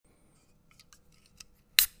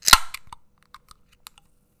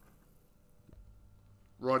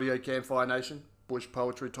Rightio Campfire Nation, bush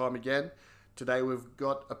poetry time again. Today we've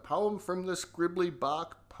got a poem from the Scribbly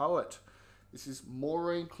Bark Poet. This is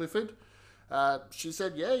Maureen Clifford. She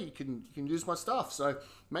said, yeah, you can use my stuff. So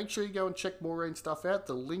make sure you go and check Maureen's stuff out.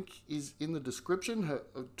 The link is in the description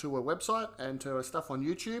to her website and to her stuff on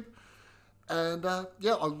YouTube. And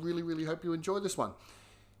yeah, I really hope you enjoy this one.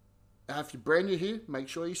 If you're brand new here, make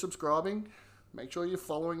sure you're subscribing. Make sure you're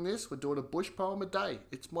following this. We're doing a bush poem a day.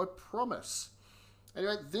 It's my promise.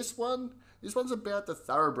 Anyway, this one's about the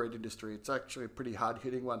thoroughbred industry. It's actually a pretty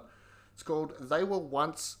hard-hitting one. It's called They Were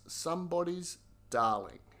Once Somebody's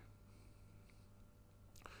Darling.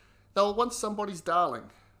 They were once somebody's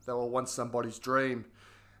darling. They were once somebody's dream.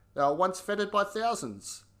 They were once feted by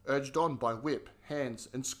thousands, urged on by whip, hands,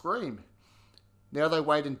 and scream. Now they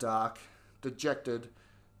wait in dark, dejected,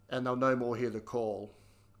 and they'll no more hear the call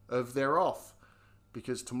of they're off,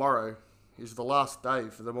 because tomorrow is the last day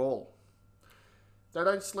for them all. They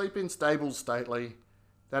don't sleep in stables stately.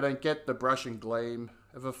 They don't get the brush and gleam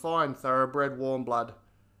of a fine thoroughbred warm blood.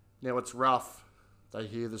 Now it's rough. They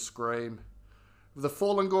hear the scream of the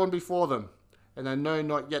fallen gone before them, and they know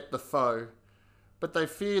not yet the foe, but they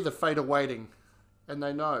fear the fate awaiting, and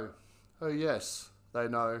they know, oh yes, they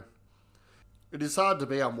know. It is hard to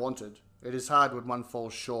be unwanted. It is hard when one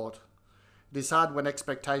falls short. It is hard when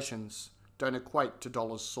expectations don't equate to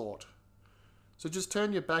dollars sought. So just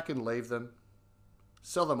turn your back and leave them.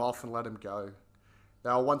 Sell them off and let them go. They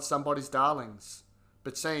were once somebody's darlings,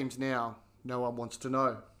 but seems now no one wants to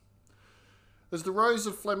know. As the rose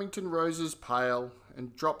of Flemington roses pale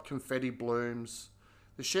and drop confetti blooms,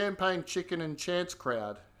 the champagne chicken and chance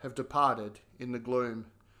crowd have departed in the gloom,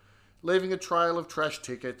 leaving a trail of trash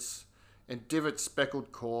tickets and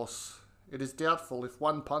divot-speckled course. It is doubtful if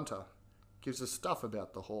one punter gives a stuff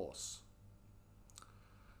about the horse.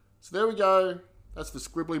 So there we go. That's the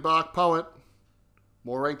Scribbly Bark Poet,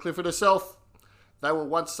 Maureen Clifford herself. They were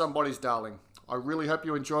once somebody's darling. I really hope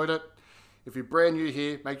you enjoyed it. If you're brand new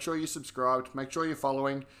here, make sure you're subscribed. Make sure you're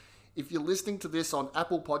following. If you're listening to this on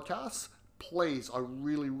Apple Podcasts, please, I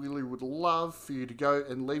really would love for you to go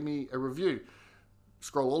and leave me a review.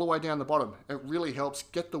 Scroll all the way down the bottom. It really helps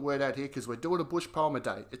get the word out here because we're doing a bush poem a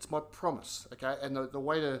day. It's my promise, okay? And the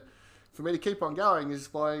way for me to keep on going is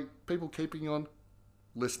by people keeping on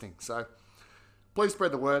listening. So please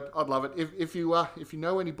spread the word. I'd love it. If you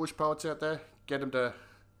know any bush poets out there, get them to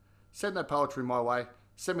send that poetry my way.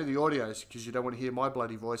 Send me the audios because you don't want to hear my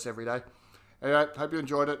bloody voice every day. Anyway, hope you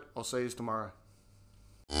enjoyed it. I'll see you tomorrow.